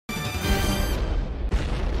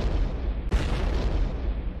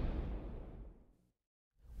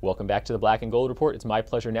Welcome back to the Black and Gold Report. It's my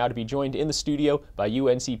pleasure now to be joined in the studio by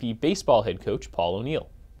UNCP baseball head coach Paul O'Neill.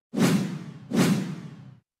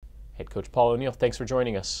 Head coach Paul O'Neill, thanks for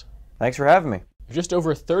joining us. Thanks for having me. You're just over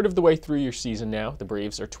a third of the way through your season now. The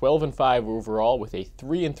Braves are 12-5 overall with a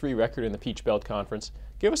 3-3 record in the Peach Belt Conference.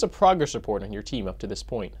 Give us a progress report on your team up to this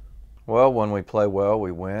point. Well, when we play well,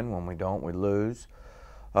 we win. When we don't, we lose.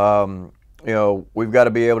 We've got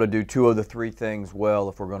to be able to do two of the three things well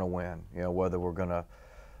if we're going to win. Whether we're going to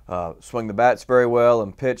swing the bats very well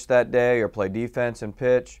and pitch that day, or play defense and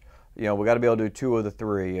pitch. We got to be able to do two of the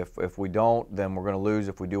three. If we don't, then we're going to lose.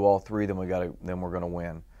 If we do all three, then we're going to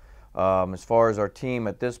win. As far as our team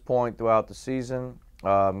at this point throughout the season,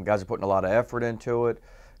 guys are putting a lot of effort into it.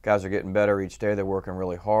 Guys are getting better each day. They're working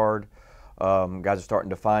really hard. Guys are starting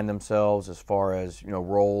to find themselves as far as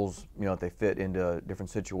roles, if they fit into different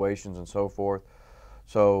situations and so forth.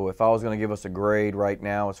 So if I was going to give us a grade right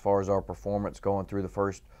now as far as our performance going through the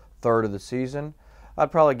first third of the season,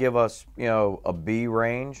 I'd probably give us a B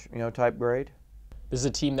range type grade. This is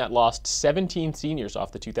a team that lost 17 seniors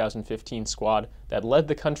off the 2015 squad that led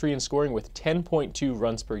the country in scoring with 10.2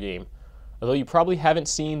 runs per game. Although you probably haven't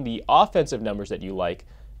seen the offensive numbers that you like,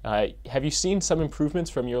 have you seen some improvements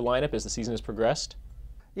from your lineup as the season has progressed?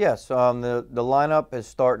 Yes, the lineup is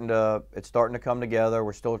starting to come together.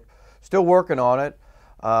 We're still working on it,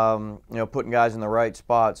 putting guys in the right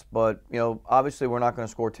spots. But obviously we're not going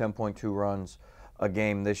to score 10.2 runs a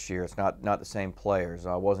game this year. It's not the same players.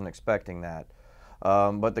 I wasn't expecting that.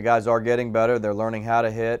 But the guys are getting better. They're learning how to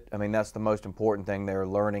hit. I mean, that's the most important thing. They're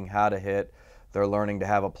learning how to hit. They're learning to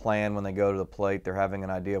have a plan when they go to the plate. They're having an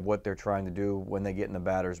idea of what they're trying to do when they get in the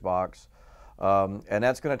batter's box. And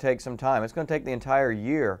that's going to take some time. It's going to take the entire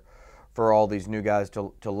year for all these new guys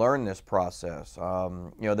to learn this process.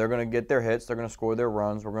 They're going to get their hits. They're going to score their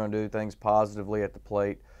runs. We're going to do things positively at the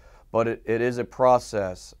plate. But it is a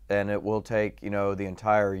process, and it will take, the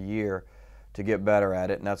entire year to get better at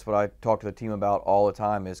it. And that's what I talk to the team about all the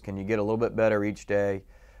time is, can you get a little bit better each day?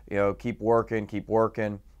 Keep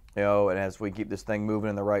working. And as we keep this thing moving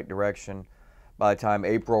in the right direction, by the time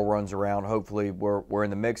April runs around, hopefully we're in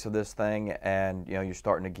the mix of this thing, and you're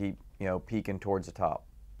starting to keep peaking towards the top.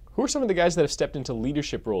 Who are some of the guys that have stepped into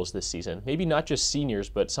leadership roles this season? Maybe not just seniors,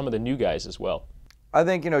 but some of the new guys as well. I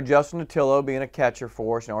think Justin Attillo being a catcher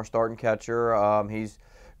for us, our starting catcher, he's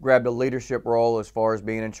grabbed a leadership role as far as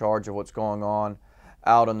being in charge of what's going on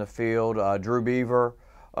out on the field. Drew Beaver,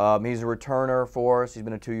 he's a returner for us. He's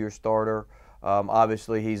been a 2-year starter.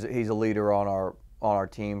 Obviously, he's a leader on our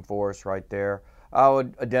team for us right there. I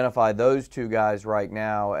would identify those two guys right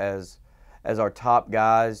now as our top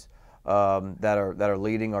guys that are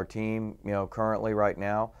leading our team. Currently right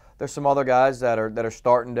now. There's some other guys that are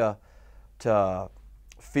starting to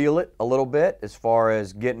feel it a little bit as far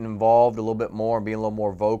as getting involved a little bit more and being a little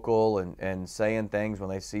more vocal and saying things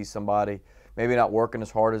when they see somebody maybe not working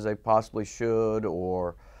as hard as they possibly should,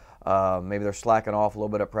 or maybe they're slacking off a little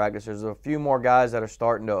bit at practice. There's a few more guys that are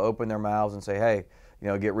starting to open their mouths and say, hey,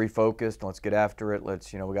 get refocused, and let's get after it.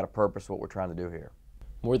 Let's, we got a purpose what we're trying to do here.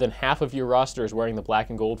 More than half of your roster is wearing the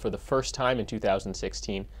black and gold for the first time in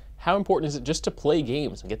 2016. How important is it just to play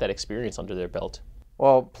games and get that experience under their belt?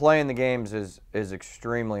 Well, playing the games is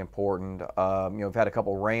extremely important. We've had a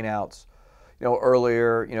couple rainouts,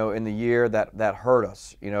 earlier, in the year that hurt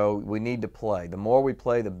us. We need to play. The more we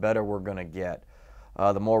play, the better we're going to get.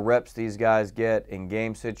 The more reps these guys get in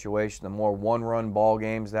game situation, the more one-run ball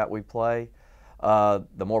games that we play,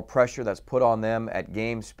 the more pressure that's put on them at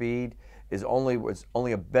game speed is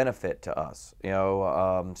only a benefit to us.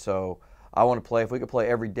 So I want to play. If we could play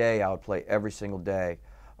every day, I would play every single day.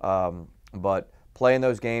 But playing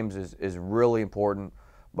those games is really important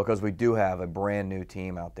because we do have a brand new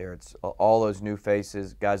team out there. It's all those new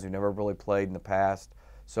faces, guys who never really played in the past.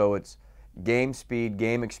 So it's game speed,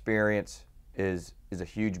 game experience is a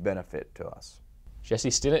huge benefit to us. Jesse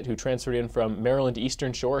Stinnett, who transferred in from Maryland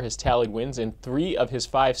Eastern Shore, has tallied wins in 3 of his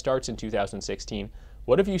 5 starts in 2016.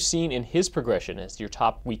 What have you seen in his progression as your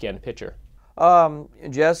top weekend pitcher?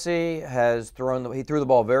 Jesse has he threw the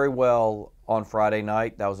ball very well on Friday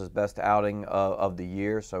night. That was his best outing of the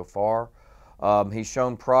year so far. He's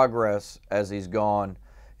shown progress as he's gone.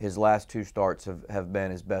 His last 2 starts have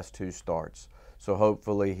been his best 2 starts. So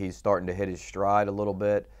hopefully he's starting to hit his stride a little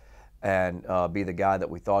bit and be the guy that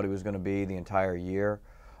we thought he was going to be the entire year.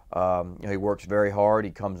 He works very hard.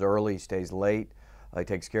 He comes early. He stays late. He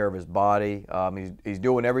takes care of his body. He's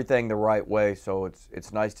doing everything the right way, so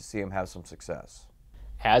it's nice to see him have some success.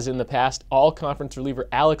 As in the past, all-conference reliever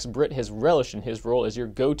Alex Britt has relished in his role as your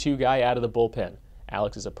go-to guy out of the bullpen.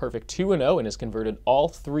 Alex is a perfect 2-0 and has converted all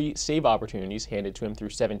 3 save opportunities handed to him through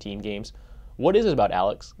 17 games. What is it about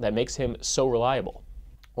Alex that makes him so reliable?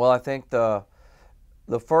 Well, I think the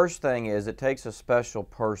first thing is it takes a special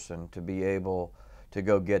person to be able to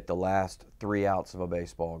go get the last 3 outs of a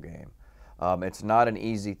baseball game. It's not an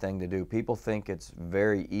easy thing to do. People think it's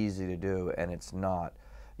very easy to do, and it's not.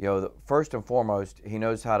 First and foremost, he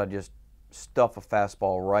knows how to just stuff a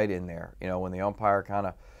fastball right in there. When the umpire kind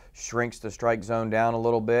of shrinks the strike zone down a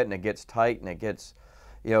little bit and it gets tight and it gets,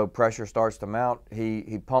 pressure starts to mount,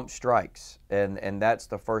 he pumps strikes, and that's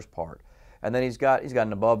the first part. And then he's got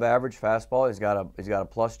an above average fastball, he's got a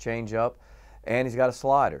plus changeup, and he's got a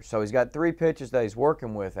slider. So he's got 3 pitches that he's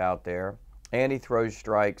working with out there, and he throws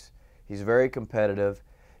strikes. He's very competitive.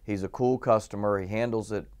 He's a cool customer. He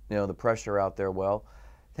handles it, the pressure out there well.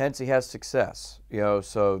 Hence, he has success.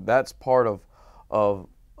 So that's part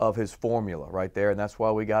of his formula right there, and that's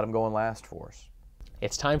why we got him going last for us.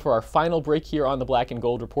 It's time for our final break here on the Black and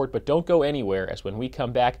Gold Report, but don't go anywhere, as when we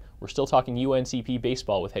come back, we're still talking UNCP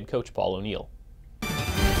baseball with head coach Paul O'Neill.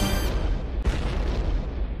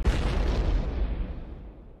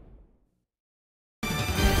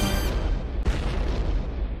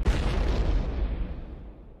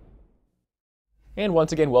 And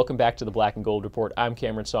once again, welcome back to the Black and Gold Report. I'm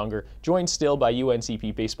Cameron Songer, joined still by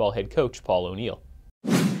UNCP baseball head coach Paul O'Neill.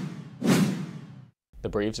 The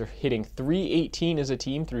Braves are hitting .318 as a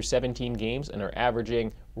team through 17 games and are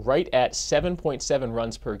averaging right at 7.7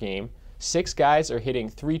 runs per game. 6 guys are hitting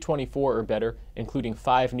 .324 or better, including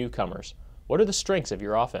 5 newcomers. What are the strengths of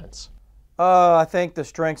your offense? I think the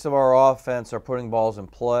strengths of our offense are putting balls in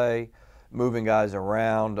play, moving guys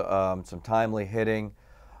around, some timely hitting.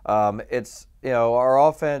 It's our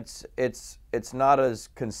offense. It's not as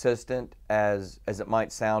consistent as it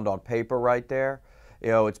might sound on paper right there.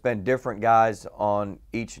 It's been different guys on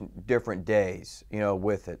each different days.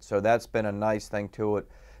 With it. So that's been a nice thing to it.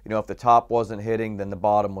 If the top wasn't hitting, then the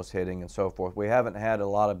bottom was hitting, and so forth. We haven't had a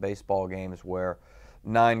lot of baseball games where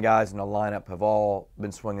 9 guys in the lineup have all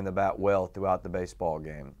been swinging the bat well throughout the baseball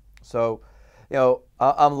game. So,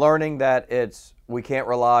 I'm learning that we can't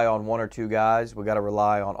rely on 1 or 2 guys. We got to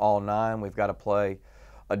rely on all 9. We've got to play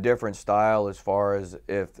a different style as far as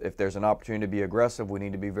if there's an opportunity to be aggressive, we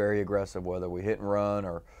need to be very aggressive, whether we hit and run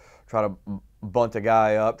or try to bunt a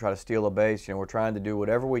guy up, try to steal a base. We're trying to do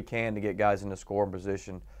whatever we can to get guys in the scoring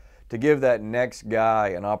position to give that next guy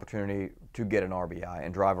an opportunity to get an RBI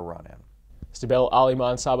and drive a run in. Stabel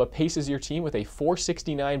Aliman-Saba paces your team with a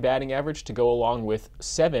 .469 batting average to go along with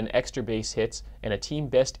 7 extra base hits and a team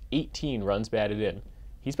best 18 runs batted in.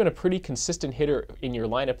 He's been a pretty consistent hitter in your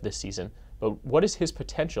lineup this season, but what is his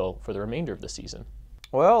potential for the remainder of the season?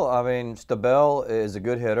 Well, Stabel is a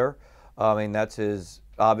good hitter.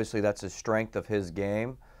 Obviously that's his strength of his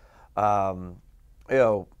game.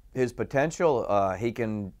 His potential, he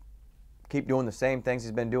can keep doing the same things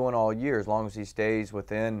he's been doing all year as long as he stays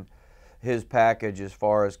within his package as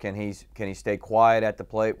far as can he stay quiet at the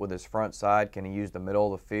plate with his front side, can he use the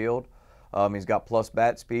middle of the field. He's got plus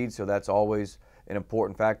bat speed, so that's always an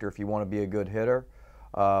important factor if you want to be a good hitter.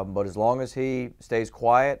 But as long as he stays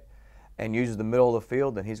quiet and uses the middle of the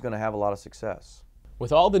field, then he's going to have a lot of success.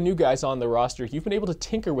 With all the new guys on the roster, you've been able to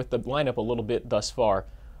tinker with the lineup a little bit thus far.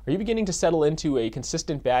 Are you beginning to settle into a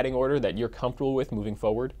consistent batting order that you're comfortable with moving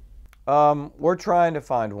forward? We're trying to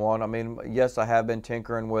find one. Yes, I have been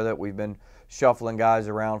tinkering with it. We've been shuffling guys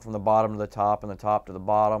around from the bottom to the top and the top to the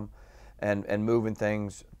bottom and moving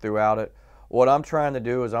things throughout it. What I'm trying to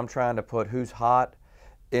do is I'm trying to put who's hot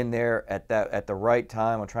in there at the right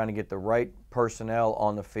time. I'm trying to get the right personnel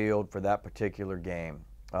on the field for that particular game.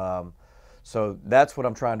 So that's what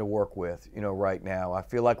I'm trying to work with, right now. I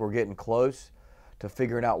feel like we're getting close to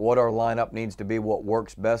figuring out what our lineup needs to be, what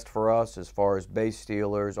works best for us as far as base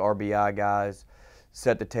stealers, RBI guys,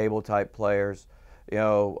 set the table type players,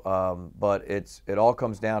 but it all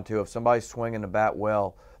comes down to if somebody's swinging the bat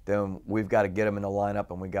well, then we've got to get them in the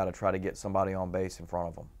lineup and we've got to try to get somebody on base in front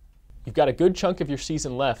of them. You've got a good chunk of your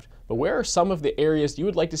season left, but where are some of the areas you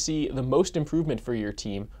would like to see the most improvement for your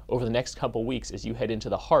team over the next couple weeks as you head into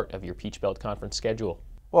the heart of your Peach Belt Conference schedule?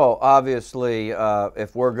 Well, obviously,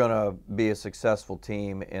 if we're going to be a successful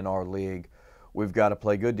team in our league, we've got to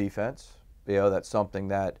play good defense. That's something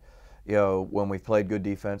that, when we've played good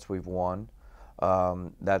defense, we've won.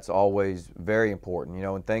 That's always very important,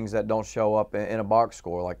 and things that don't show up in a box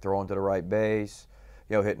score, like throwing to the right base,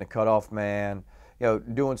 hitting a cutoff man,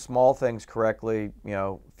 doing small things correctly,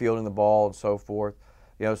 fielding the ball and so forth.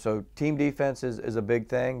 So team defense is a big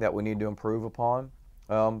thing that we need to improve upon.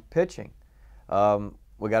 Pitching.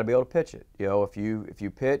 We got to be able to pitch it. If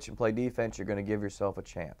you pitch and play defense, you're going to give yourself a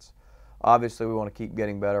chance. Obviously, we want to keep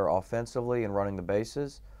getting better offensively and running the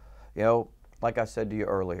bases. like I said to you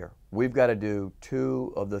earlier, we've got to do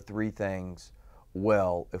 2 of the 3 things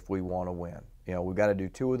well if we want to win. You know, we've got to do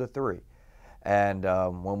 2 of the 3. And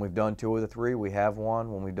when we've done 2 of the 3, we have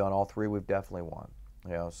won. When we've done all 3, we've definitely won.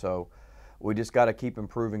 You know, so we just got to keep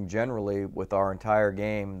improving generally with our entire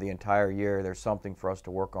game, the entire year. There's something for us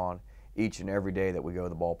to work on each and every day that we go to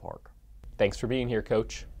the ballpark. Thanks for being here,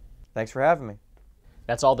 Coach. Thanks for having me.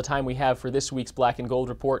 That's all the time we have for this week's Black and Gold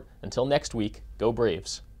Report. Until next week, go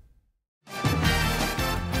Braves.